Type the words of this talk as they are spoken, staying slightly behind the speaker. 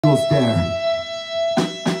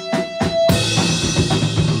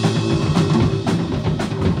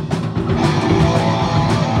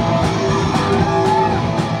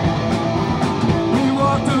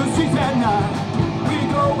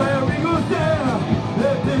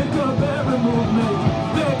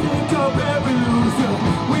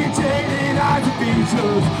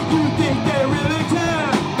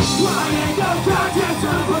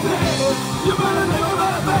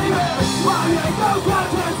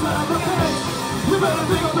better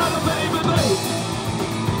think about it, baby, baby.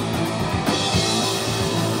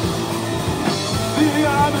 The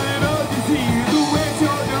island of disease, the way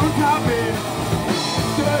you're new topic.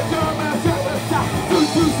 The German suicide,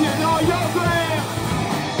 to shit all your glam.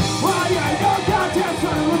 Why ain't no goddamn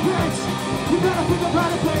son of a bitch? You better think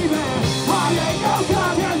about it, baby. Why ain't no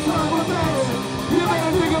goddamn son of a bitch? You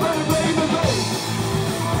better think about it, baby, baby.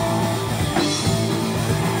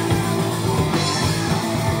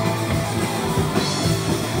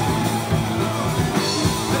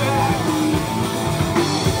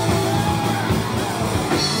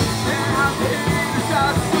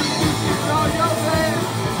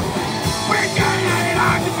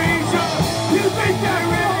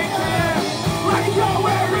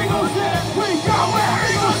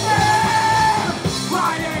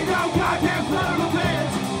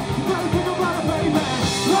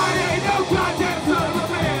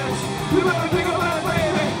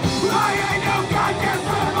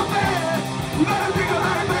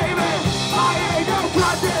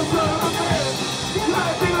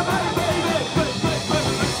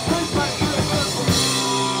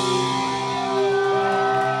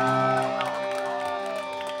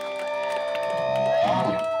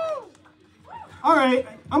 All right,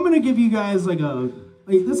 I'm gonna give you guys like a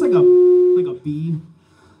B,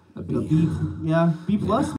 yeah, B plus.